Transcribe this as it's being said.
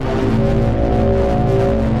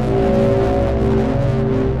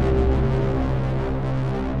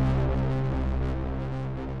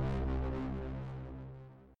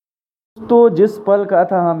दोस्तों, जिस पल का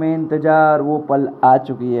था हमें इंतज़ार वो पल आ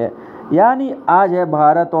चुकी है। यानी आज है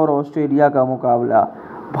भारत और ऑस्ट्रेलिया का मुकाबला।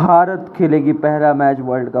 भारत खेलेगी पहला मैच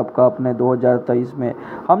वर्ल्ड कप का अपने 2023 में।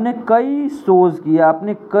 हमने कई शोज़ किया,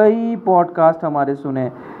 आपने कई पॉडकास्ट हमारे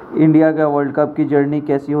सुने। इंडिया का वर्ल्ड कप की जर्नी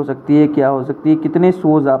कैसी हो सकती है, क्या हो सकती है, कितने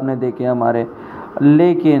शोज़ आपने देखे हमारे।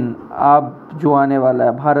 लेकिन अब जो आने वाला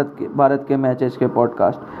है भारत के मैचेस के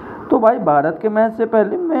पॉडकास्ट, तो भाई भारत के मैच से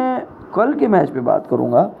पहले मैं कल के मैच पे बात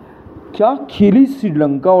करूँगा। क्या खेली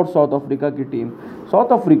श्रीलंका और साउथ अफ्रीका की टीम।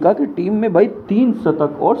 साउथ अफ्रीका की टीम में भाई 3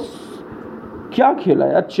 शतक और क्या खेला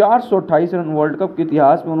यार, 428 रन। वर्ल्ड कप के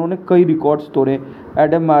इतिहास में उन्होंने कई रिकॉर्ड्स तोड़े।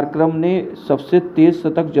 एडम मार्क्रम ने सबसे तेज़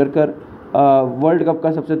शतक जड़कर वर्ल्ड कप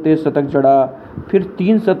का सबसे तेज़ शतक जड़ा। फिर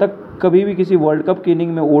 3 शतक कभी भी किसी वर्ल्ड कप की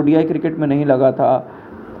इनिंग में ओडीआई क्रिकेट में नहीं लगा था।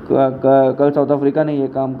 कल साउथ अफ्रीका ने ये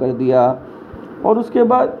काम कर दिया। और उसके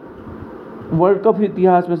बाद वर्ल्ड कप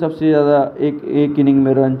इतिहास में सबसे ज़्यादा एक इनिंग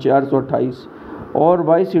में रन 428। और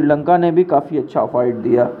भाई श्रीलंका ने भी काफ़ी अच्छा फाइट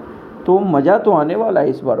दिया। तो मज़ा तो आने वाला है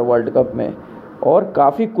इस बार वर्ल्ड कप में और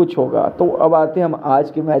काफ़ी कुछ होगा। तो अब आते हैं हम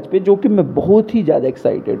आज के मैच पे, जो कि मैं बहुत ही ज़्यादा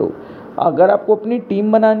एक्साइटेड हूँ। अगर आपको अपनी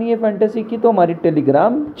टीम बनानी है फैंटेसी की, तो हमारी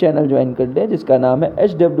टेलीग्राम चैनल ज्वाइन कर लें जिसका नाम है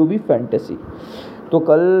HWB फैंटेसी। तो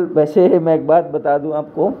कल वैसे मैं एक बात बता दूँ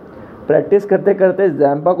आपको, प्रैक्टिस करते करते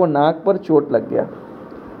जैम्पा को नाक पर चोट लग गया,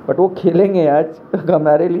 बट वो खेलेंगे आज।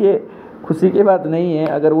 हमारे लिए खुशी की बात नहीं है,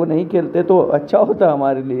 अगर वो नहीं खेलते तो अच्छा होता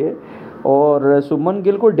हमारे लिए। और शुभमन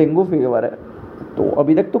गिल को डेंगू फीवर है, तो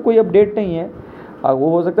अभी तक तो कोई अपडेट नहीं है। वो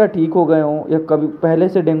हो सकता है ठीक हो गए हों या कभी पहले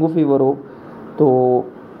से डेंगू फीवर हो। तो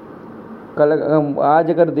कल आज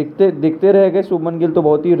अगर दिखते रह गए शुभमन गिल तो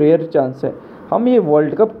बहुत ही रेयर चांस है। हम ये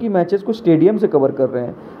वर्ल्ड कप की मैचेस को स्टेडियम से कवर कर रहे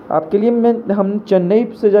हैं आपके लिए। हम चेन्नई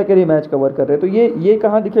से जाकर ये मैच कवर कर रहे हैं। तो ये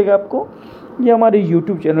कहाँ दिखेगा आपको, ये हमारे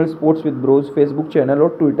YouTube channel Sports with Bros, Facebook channel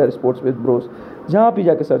और ट्विटर स्पोर्ट्स विद ब्रोज, जहाँ भी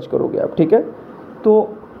जाके सर्च करोगे आप, ठीक है। तो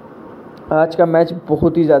आज का मैच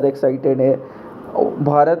बहुत ही ज़्यादा एक्साइटेड है।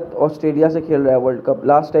 भारत ऑस्ट्रेलिया से खेल रहा है वर्ल्ड कप।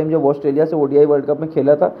 लास्ट टाइम जब ऑस्ट्रेलिया से ओडीआई वर्ल्ड कप में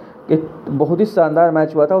खेला था, एक बहुत ही शानदार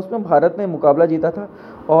मैच हुआ था, उसमें भारत ने मुकाबला जीता था।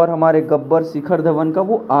 और हमारे गब्बर शिखर धवन का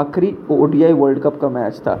वो आखिरी ओडीआई वर्ल्ड कप का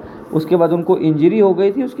मैच था। उसके बाद उनको इंजरी हो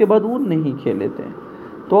गई थी, उसके बाद वो नहीं खेले थे।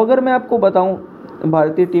 तो अगर मैं आपको बताऊँ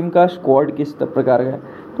भारतीय टीम का स्क्वाड किस प्रकार का है,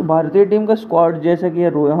 तो भारतीय टीम का स्क्वाड जैसा कि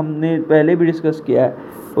हमने पहले भी डिस्कस किया है,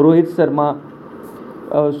 रोहित शर्मा,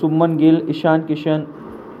 शुभमन गिल, ईशान किशन,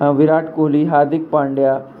 विराट कोहली, हार्दिक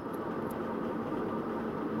पांड्या,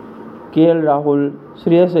 केएल राहुल,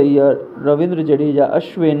 श्रेयस अय्यर, रविंद्र जडेजा,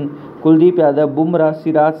 अश्विन, कुलदीप यादव, बुमराह,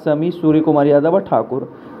 सिराज, शमी, सूर्य कुमार यादव और ठाकुर।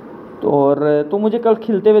 तो मुझे कल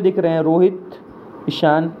खिलते हुए दिख रहे हैं रोहित,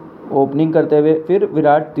 ईशान ओपनिंग करते हुए, फिर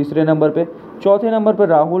विराट तीसरे नंबर पे, चौथे नंबर पर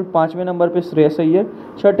राहुल, पाँचवें नंबर पे श्रेयस अय्यर,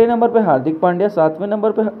 छठे नंबर पे हार्दिक पांड्या, सातवें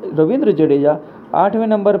नंबर पे रविंद्र जडेजा, आठवें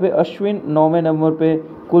नंबर पे अश्विन, नौवें नंबर पे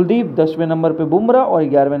कुलदीप, 10वें नंबर पे बुमराह और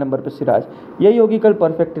 11वें नंबर पे सिराज। यही होगी कल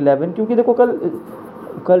परफेक्ट 11। क्योंकि देखो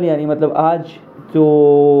कल यानी मतलब आज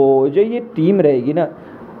जो ये टीम रहेगी ना,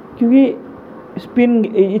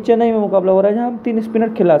 क्योंकि चेन्नई में मुकाबला हो रहा है जहाँ हम 3 स्पिनर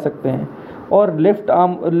खिला सकते हैं। और लेफ्ट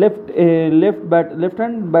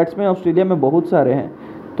हैंड बैट्समैन ऑस्ट्रेलिया में बहुत सारे हैं,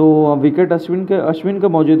 तो विकेट अश्विन का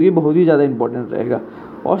मौजूदगी बहुत ही ज़्यादा इंपॉर्टेंट रहेगा।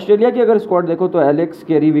 ऑस्ट्रेलिया की अगर स्क्वाड देखो तो Alex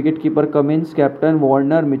Carey wicket keeper, Cummins captain,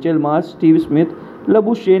 Warner, Mitchell Marsh, Steve Smith,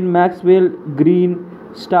 Labuschagne, Maxwell, Green,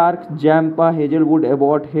 Starc, Zampa, Hazlewood,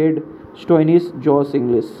 Abbott, Head, Stoinis, Josh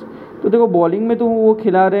Inglis. तो देखो बॉलिंग में तो वो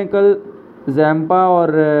खिला रहे हैं कल जैम्पा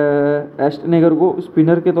और एस्टनेगर को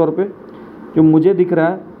स्पिनर के तौर पे, जो मुझे दिख रहा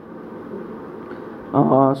है।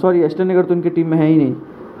 सॉरी, एस्टनेगर तो उनकी टीम में है ही नहीं,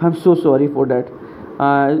 I am so sorry for that.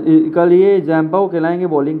 कल ये जैम्पा को खिलाएंगे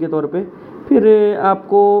बॉलिंग के तौर पे। फिर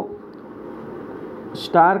आपको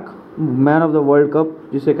Starc, man of the World Cup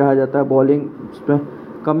जिसे कहा जाता है, बॉलिंग में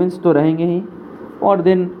कमिंस तो रहेंगे ही। और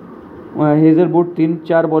देन हेजलवुड,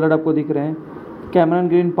 3-4 बॉलर आपको दिख रहे हैं। कैमरन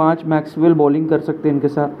ग्रीन 5, मैक्सवेल बॉलिंग कर सकते हैं इनके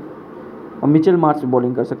साथ, और मिचेल मार्श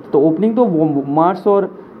बॉलिंग कर सकते हैं। तो ओपनिंग तो मार्श और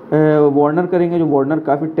वार्नर करेंगे, जो वार्नर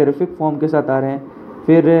काफ़ी टेरिफिक फॉर्म के साथ आ रहे हैं।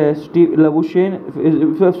 फिर फिर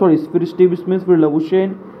स्टीव स्मिथ, फिर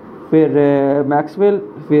लबुशेन, फिर मैक्सवेल,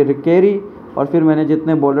 फिर कैरी, और फिर मैंने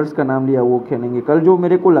जितने बॉलर्स का नाम लिया वो खेलेंगे कल, जो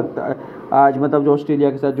मेरे को लगता है आज, मतलब जो ऑस्ट्रेलिया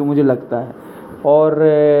के साथ जो मुझे लगता है। और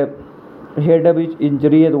हेड अभी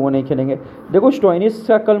इंजरी है तो वो नहीं खेलेंगे। देखो स्टोइनिस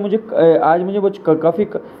का कल आज मुझे काफ़ी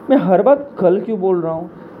मैं हर बार कल क्यों बोल रहा हूँ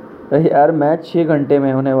यार, मैच 6 घंटे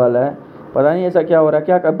में होने वाला है, पता नहीं ऐसा क्या हो रहा है।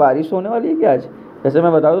 क्या बारिश होने वाली है क्या आज? जैसे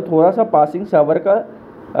मैं बता दूँ, थोड़ा सा पासिंग शावर का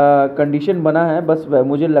कंडीशन बना है, बस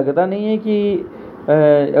मुझे लगता नहीं है कि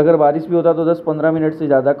अगर बारिश भी होता तो 10-15 मिनट से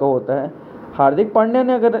ज़्यादा का होता है। हार्दिक पांड्या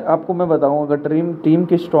ने, अगर आपको मैं बताऊं, अगर टीम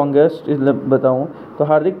की स्ट्रॉन्गेस्ट बताऊं तो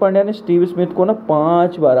हार्दिक पांड्या ने स्टीव स्मिथ को ना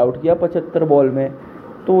 5 बार आउट किया 75 बॉल में।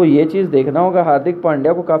 तो ये चीज़ देखना होगा, हार्दिक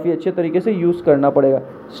पांड्या को काफ़ी अच्छे तरीके से यूज़ करना पड़ेगा,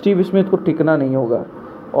 स्टीव स्मिथ को टिकना नहीं होगा।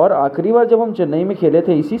 और आखिरी बार जब हम चेन्नई में खेले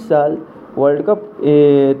थे इसी साल वर्ल्ड कप,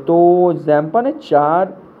 तो जैम्पा ने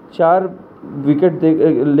चार विकेट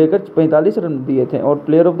लेकर 45 रन दिए थे और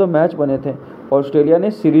प्लेयर ऑफ द मैच बने थे। ऑस्ट्रेलिया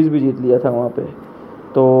ने सीरीज़ भी जीत लिया था वहाँ पे।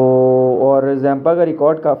 तो और जैम्पा का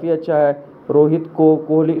रिकॉर्ड काफ़ी अच्छा है।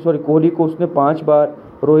 कोहली को उसने 5 बार,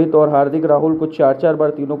 रोहित और हार्दिक राहुल को 4 बार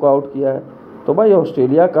तीनों को आउट किया है। तो भाई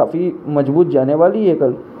ऑस्ट्रेलिया काफ़ी मजबूत जाने वाली है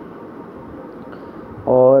कल।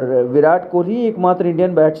 और विराट कोहली एकमात्र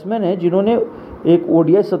इंडियन बैट्समैन है जिन्होंने एक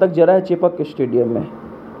ओडीआई शतक जड़ा है चेपक के स्टेडियम में।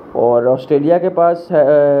 और ऑस्ट्रेलिया के पास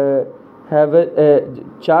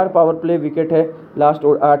 4 पावर प्ले विकेट है लास्ट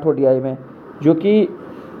 8 ओडीआई में, जो कि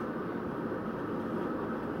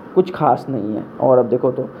कुछ खास नहीं है। और अब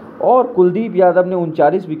देखो तो, और कुलदीप यादव ने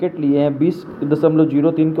 39 विकेट लिए हैं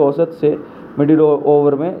 20.03 के औसत से मिडिल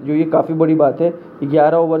ओवर में, जो ये काफ़ी बड़ी बात है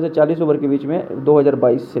 11 ओवर से 40 ओवर के बीच में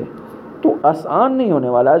 2022 से। तो आसान नहीं होने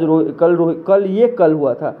वाला। आज कल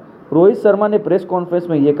हुआ था। रोहित शर्मा ने प्रेस कॉन्फ्रेंस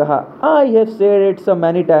में ये कहा, I have said it's a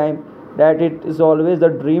many time that it is always the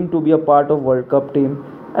dream to be a part of world cup team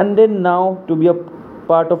and then now to be a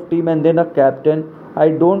part of team and then a captain. I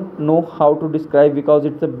don't know how to describe because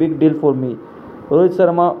it's a big deal for me. Rohit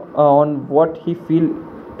Sharma on what he feel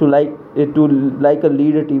to like a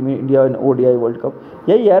lead a team India in ODI World Cup.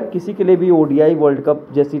 यही यार, किसी के लिए भी ODI World Cup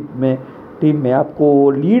जैसी में team में आपको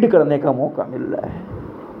लीड करने का मौका मिल रहा है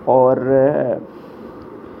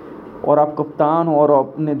और आप कप्तान हो और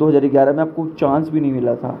अपने 2011 में आपको चांस भी नहीं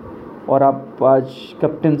मिला था और आप आज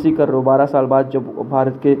कैप्टनसी कर रहे हो 12 साल बाद, जब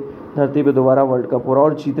भारत के धरती पे दोबारा वर्ल्ड कप हो रहा है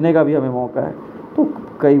और जीतने का भी हमें मौका है। तो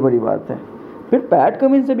कई बड़ी बात है। फिर पैट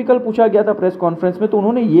कमिंस से भी कल पूछा गया था प्रेस कॉन्फ्रेंस में, तो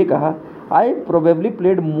उन्होंने ये कहा, I probably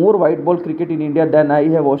played more white ball cricket in India then I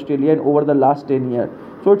have Australia over the last 10 years.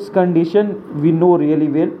 So its condition we know really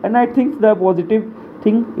well, and I think the positive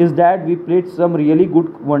thing is that we played some really good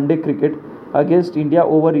one-day cricket against India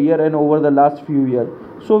over year and over the last few years.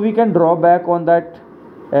 So we can draw back on that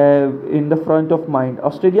in the front of mind.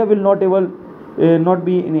 Australia will not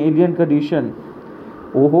be in alien condition.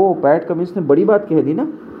 ओहो, PAT Cummins ने बड़ी बात कह दी ना,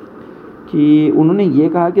 कि उन्होंने ये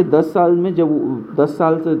कहा कि 10 साल में, जब 10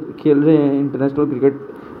 साल से खेल रहे हैं इंटरनेशनल क्रिकेट,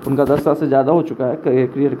 उनका 10 साल से ज़्यादा हो चुका है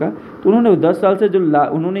करियर का, तो उन्होंने 10 साल से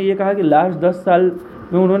उन्होंने ये कहा कि लास्ट 10 साल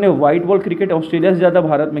में उन्होंने वाइट बॉल क्रिकेट ऑस्ट्रेलिया से ज़्यादा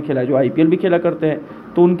भारत में खेला, जो IPL भी खेला करते हैं।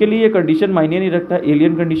 तो उनके लिए ये कंडीशन मायने नहीं रखता,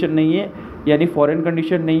 एलियन कंडीशन नहीं है, यानी फॉरेन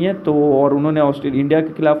कंडीशन नहीं है। तो और उन्होंने इंडिया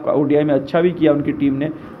के खिलाफ ODI में अच्छा भी किया उनकी टीम ने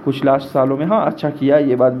कुछ लास्ट सालों में। हाँ, अच्छा किया,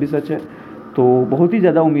 ये बात भी सच है। तो बहुत ही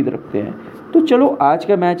ज़्यादा उम्मीद रखते हैं। तो चलो, आज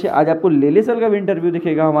का मैच है, आज आपको लेले सर का भी इंटरव्यू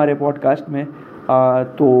दिखेगा हमारे पॉडकास्ट में,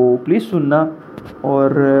 तो प्लीज़ सुनना।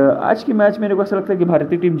 और आज की मैच मेरे को ऐसा लगता है कि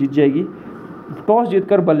भारतीय टीम जीत जाएगी। टॉस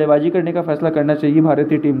जीतकर बल्लेबाजी करने का फैसला करना चाहिए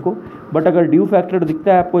भारतीय टीम को, बट अगर ड्यू फैक्टर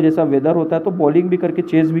दिखता है आपको, जैसा वेदर होता है, तो बॉलिंग भी करके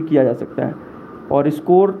चेज भी किया जा सकता है। और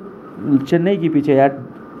स्कोर चेन्नई के पीछे यार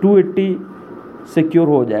 280 सिक्योर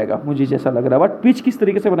हो जाएगा, मुझे जैसा लग रहा है। बट पिच किस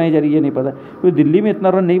तरीके से बनाई जा रही है ये नहीं पता, क्योंकि दिल्ली में इतना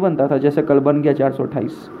रन नहीं बनता था जैसे कल बन गया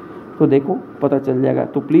 428। तो देखो, पता चल जाएगा।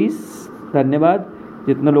 तो प्लीज़ धन्यवाद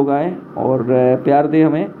जितने लोग आए, और प्यार दें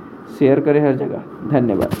हमें, शेयर करें हर जगह।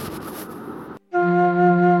 धन्यवाद।